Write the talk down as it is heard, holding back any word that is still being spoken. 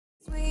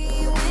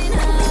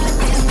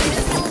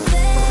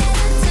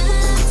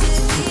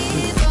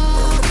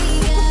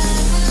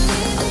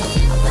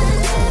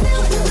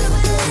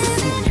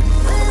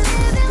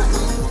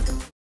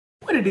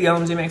it do, y'all?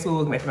 I'm J.Max.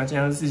 Welcome back to my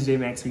channel. This is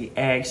J.Max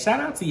Reax. Shout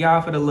out to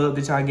y'all for the love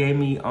that y'all gave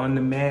me on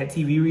the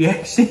MADtv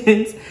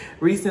reactions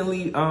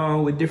recently,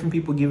 with different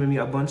people giving me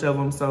a bunch of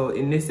them. So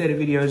in this set of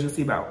videos, you'll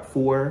see about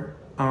 4,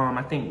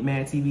 I think,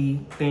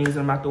 MADtv things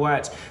I'm about to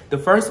watch. The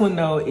first one,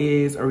 though,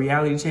 is a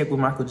reality check with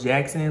Michael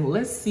Jackson.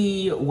 Let's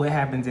see what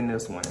happens in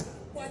this one.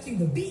 Watching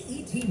the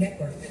BET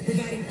network,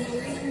 providing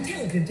quality,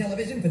 intelligent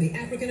television for the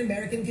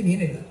African-American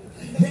community.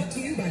 Brought to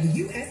you by the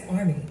U.S.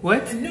 Army.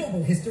 What? A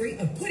noble history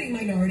of putting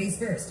minorities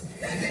first.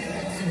 Brought to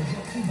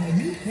you by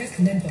New Pressed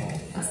Menthol.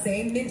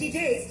 Same minty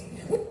taste.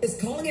 Is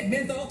calling it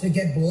menthol to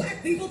get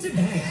black people to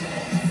buy it.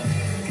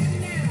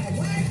 Now,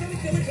 live from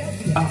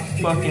Philadelphia. A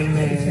fucking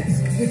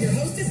mess. With your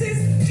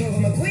hostesses, Tova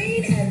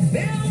McQueen and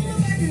Belle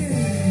Button.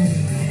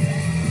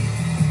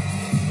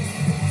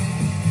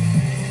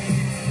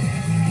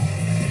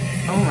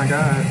 Oh my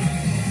God.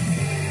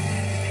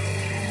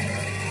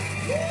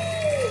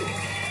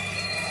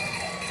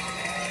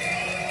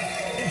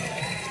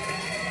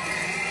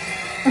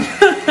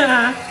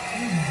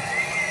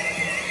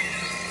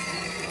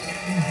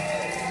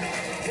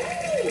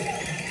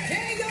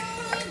 Hey y'all,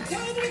 I'm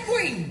Tova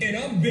McQueen. And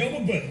I'm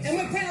Belle Button. And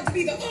we're proud to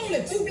be the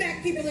only 2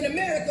 black people in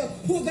America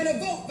who are gonna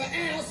vote for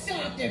Al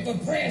Sharpton for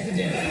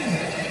president.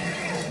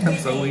 I'm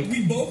so weak.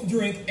 We both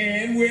drink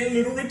and we're a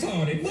little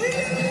retarded.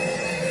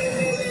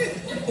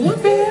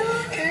 What the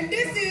hell? And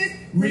this is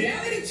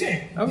Reality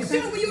check. Okay. the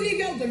show where you leave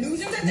your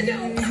delusions at the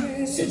door.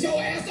 Sit your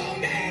ass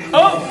on down.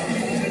 Oh!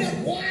 Open up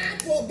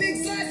wide for a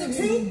big slice of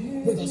truth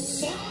with a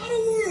side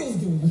of world's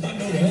do. I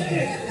know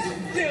that.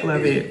 Now,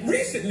 Love it.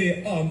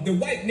 Recently, the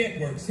white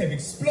networks have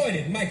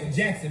exploited Michael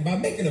Jackson by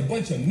making a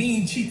bunch of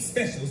mean, cheap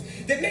specials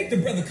that make the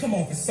brother come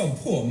off as some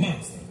poor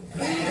monster.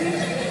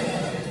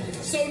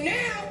 So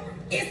now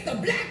it's the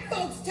black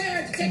folks'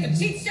 turn to take a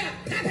cheap shot.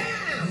 Pow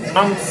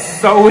pow. I'm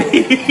so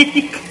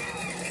weak.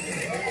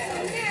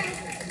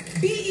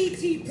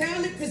 BET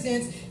proudly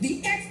presents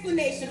the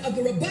explanation of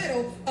the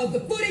rebuttal of the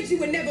footage you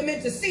were never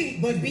meant to see,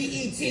 but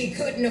BET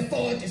couldn't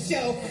afford to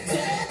show. So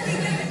all we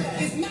got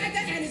is Micah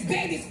and his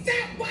baby's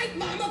fat white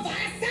mama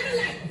via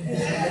satellite.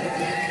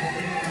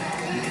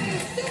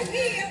 So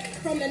here,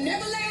 from the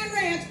Neverland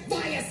Ranch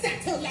via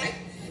satellite,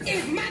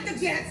 is Michael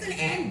Jackson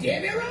and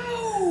Debbie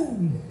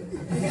Rose.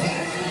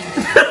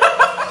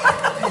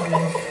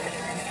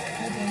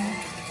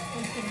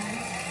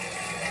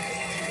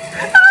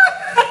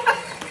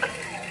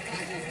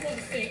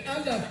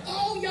 I love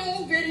all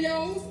y'all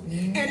videos,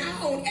 and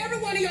I own every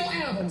one of your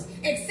albums,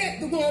 except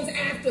the ones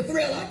after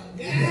Thriller.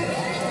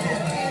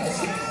 And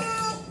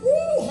child,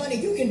 woo, honey,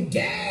 you can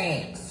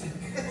dance.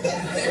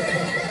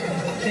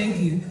 Thank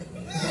you.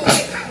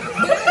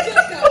 But I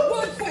just got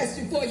one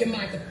question for you,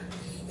 Michael.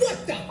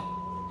 What the?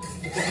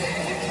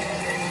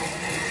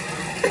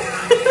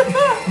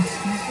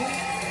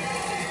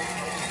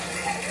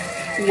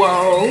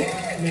 Whoa.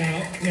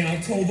 Now,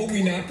 Tova,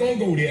 we're not gonna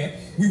go there.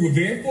 We were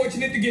very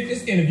fortunate to get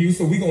this interview,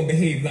 so we're gonna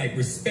behave like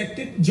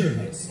respected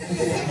journalists.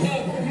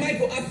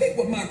 Michael, I think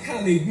what my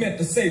colleague meant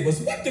to say was,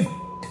 what the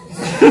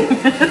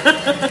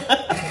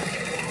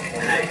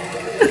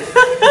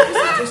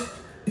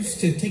Just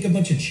to take a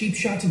bunch of cheap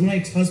shots at my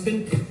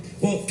ex-husband?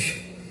 Well,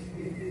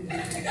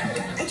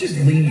 I'll just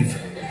leave.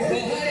 Well,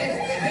 honey,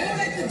 don't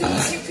let the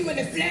dog hit you in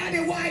the flabby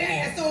white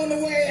ass on the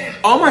way out.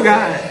 Oh my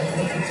God.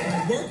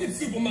 working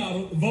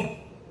supermodel, vote.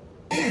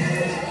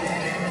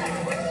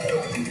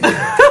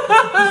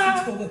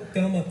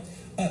 Thelma,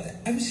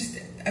 I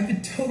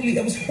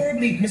was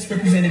horribly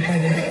misrepresented by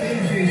the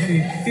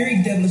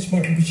very devilish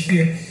Martin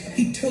Bashir.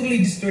 He totally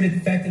distorted the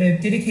fact that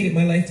I've dedicated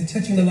my life to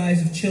touching the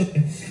lives of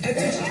children. I've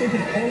touched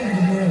children all over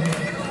the world.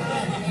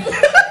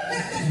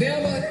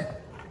 Velma.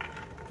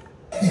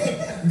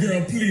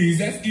 Girl, please,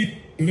 that's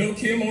Lil'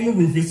 Kim on the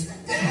Rufus.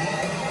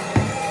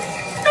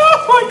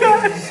 Oh my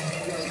gosh.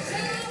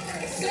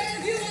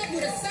 Serve you up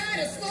with a side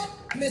of smoke,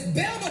 Miss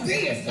Velma B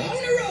is on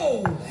the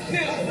road.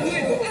 Now,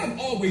 Michael, I've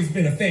always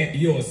been a fan of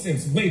yours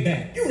since way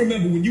back. You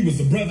remember when you was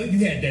a brother,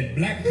 you had that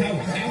black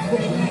power afro,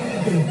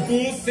 the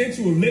full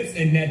sensual lips,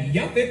 and that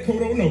yapet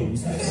kodo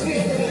nose.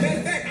 Matter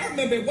of fact, I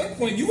remember at one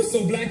point you were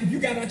so black if you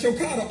got out your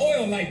car, the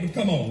oil light would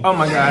come on. Oh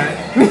my God.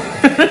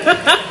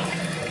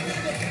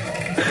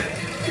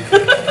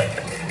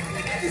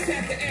 I just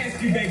have to ask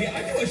you, baby,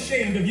 are you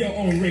ashamed of your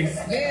own race?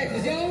 Yeah,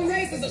 because your own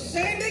race is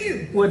ashamed of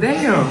you. Well,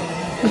 damn.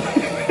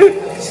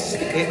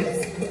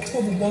 But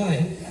Tova,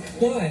 why?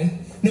 Why?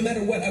 No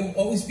matter what, I will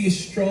always be a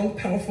strong,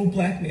 powerful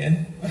black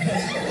man.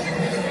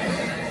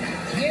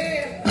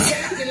 Yeah,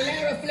 Captain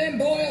Larry Flynn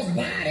Boyle's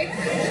body.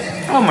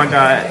 Oh my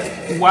God.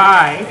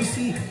 Why? You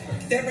see,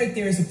 that right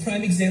there is a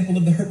prime example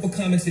of the hurtful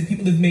comments that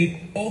people have made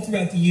all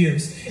throughout the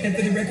years. And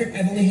for the record,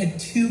 I've only had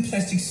 2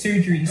 plastic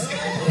surgeries.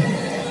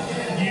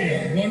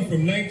 Yeah, one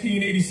from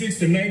 1986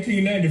 to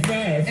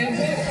 1995. And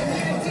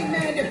one from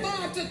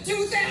 1995 to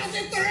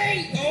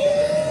 2003.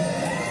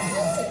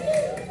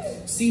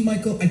 See,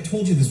 Michael, I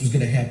told you this was going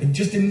to happen.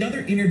 Just another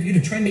interview to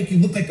try and make you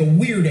look like a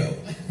weirdo.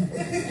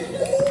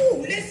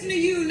 Ooh, listen to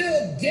you,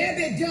 little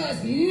Debbie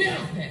does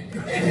nothing.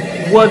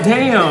 Well,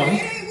 damn.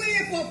 It ain't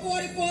weird for a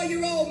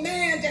 44-year-old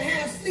man to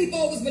have sleep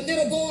sleepovers with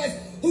little boys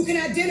who can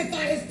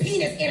identify his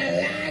penis in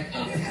a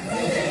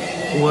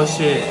lineup. Well,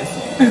 shit.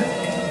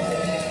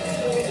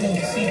 No,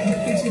 see, you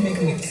kids are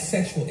making it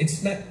sexual.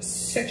 It's not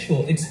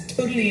sexual. It's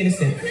totally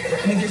innocent.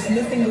 I mean, there's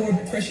nothing more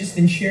precious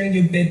than sharing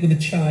your bed with a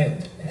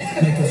child.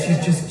 Michael,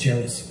 she's just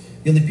jealous.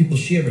 The only people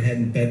she ever had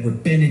in bed were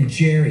Ben and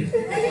Jerry.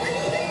 And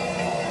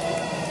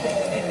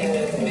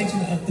not to mention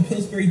the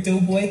Pillsbury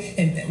Doughboy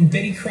and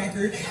Betty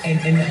Crocker and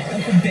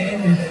Uncle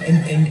Ben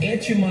and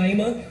Aunt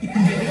Jemima. You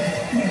can get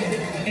it. You get it.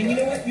 And you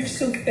know what? You're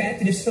so fat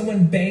that if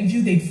someone banged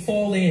you, they'd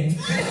fall in.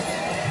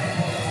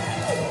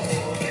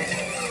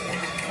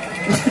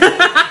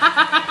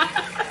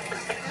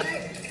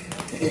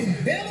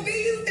 Bellevue,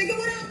 you thinking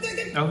what I'm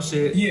thinking? Oh,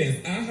 shit. Yes,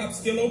 IHOP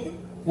still open?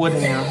 What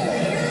now?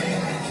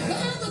 The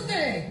other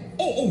thing.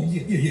 Oh,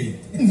 yeah.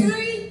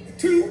 3,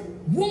 2,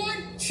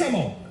 1. Come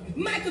on.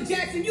 Michael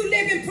Jackson, you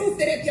live in proof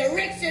that if you're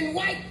rich and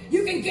white,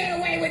 you can get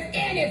away with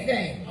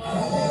anything.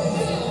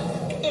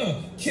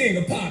 King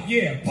of pop,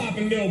 yeah,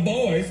 popping little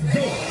boys.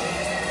 Good.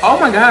 Oh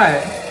my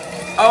God.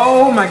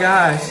 Oh my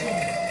gosh.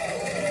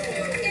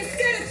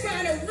 Instead of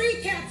trying to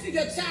recapture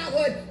your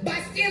childhood by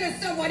stealing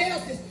someone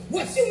else's,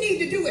 what you need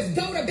to do is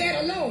go to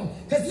bed alone.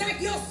 Because like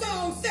your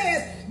song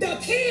says, the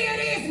kid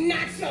is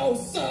not your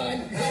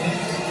son.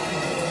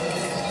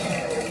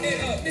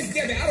 Miss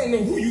Debbie, I don't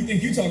know who you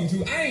think you're talking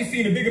to. I ain't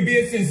seen a bigger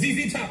beard since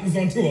ZZ Top was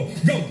on tour.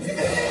 Go.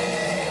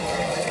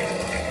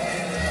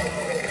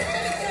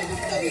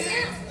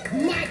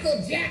 Michael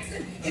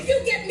Jackson, if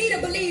you get me to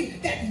believe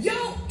that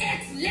your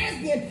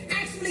ex-lesbian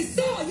actually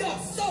saw your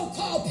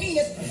so-called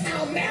penis,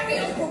 I'll marry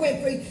Oprah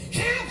Winfrey,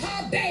 have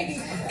her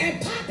babies,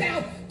 and pop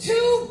out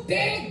 2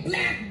 big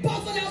black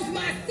buffaloes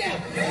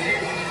myself.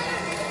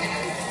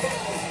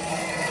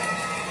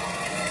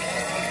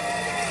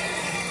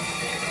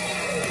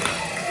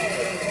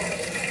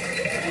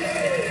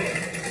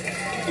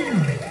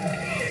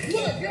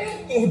 What,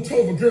 girl? Oh,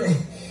 Tova, girl.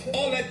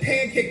 All that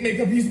pancake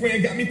makeup he's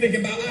wearing got me thinking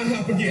about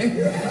IHOP again.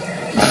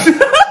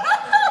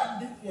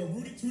 For a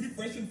rooty tooty,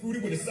 fresh and fruity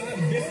with a side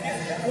of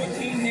biscuits,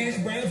 14 hash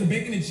browns, a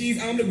bacon and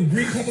cheese omelet with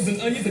green peppers and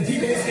onions, a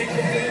T-bone steak with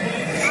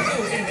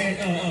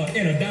bell buns,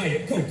 and a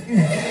Diet Coke.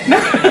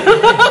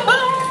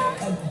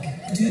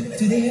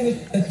 Do they have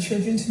a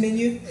children's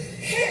menu?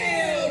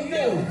 Hell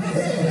no!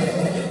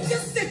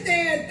 Just sit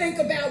there and think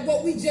about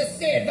what we just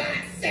said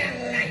via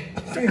satellite.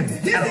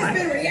 This has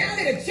been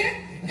Reality Check,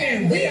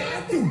 and we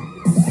are through.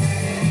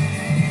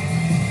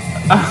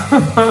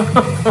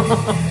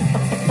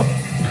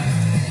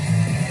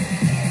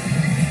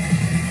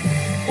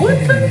 What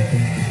the?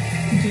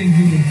 I'm doing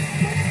Google.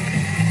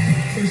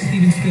 First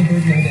Steven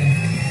Spielberg, now then.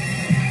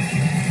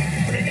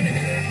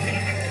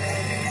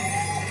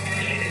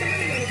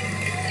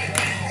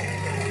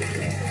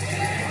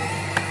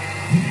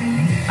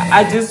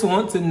 I just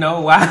want to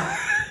know why.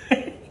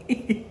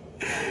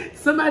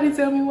 Somebody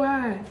tell me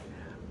why.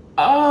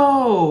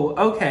 Oh,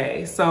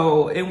 okay.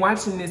 So in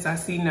watching this, I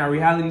see now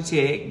Reality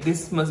Check.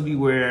 This must be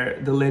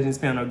where the Legends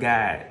panel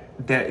got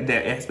that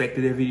aspect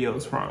of their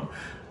videos from.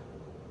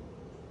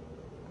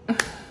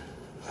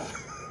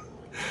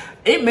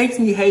 It makes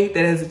me hate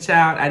that as a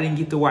child I didn't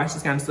get to watch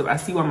this kind of stuff. I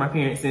see why my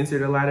parents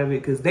censored a lot of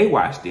it because they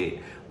watched it.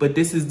 But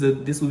this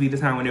would be the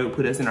time when they would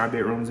put us in our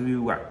bedrooms and we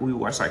would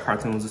watch like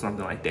cartoons or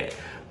something like that.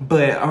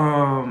 But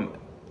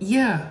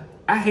yeah,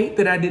 I hate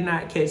that I did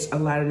not catch a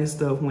lot of this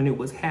stuff when it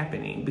was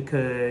happening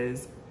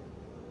because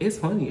it's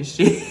funny as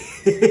shit.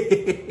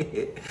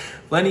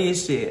 Funny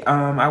as shit.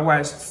 I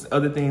watched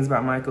other things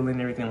about Michael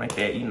and everything like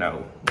that, you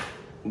know.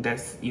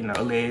 That's, you know,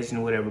 alleged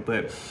and whatever,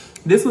 but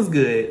this was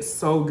good.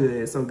 So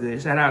good, so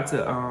good. Shout out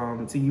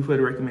to you for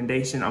the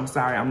recommendation. I'm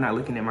sorry I'm not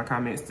looking at my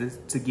comments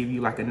to give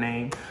you like a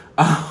name.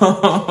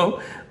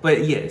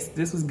 But yes,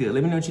 this was good.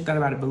 Let me know what you thought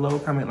about it below.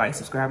 Comment, like,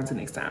 subscribe. Until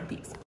next time.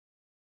 Peace.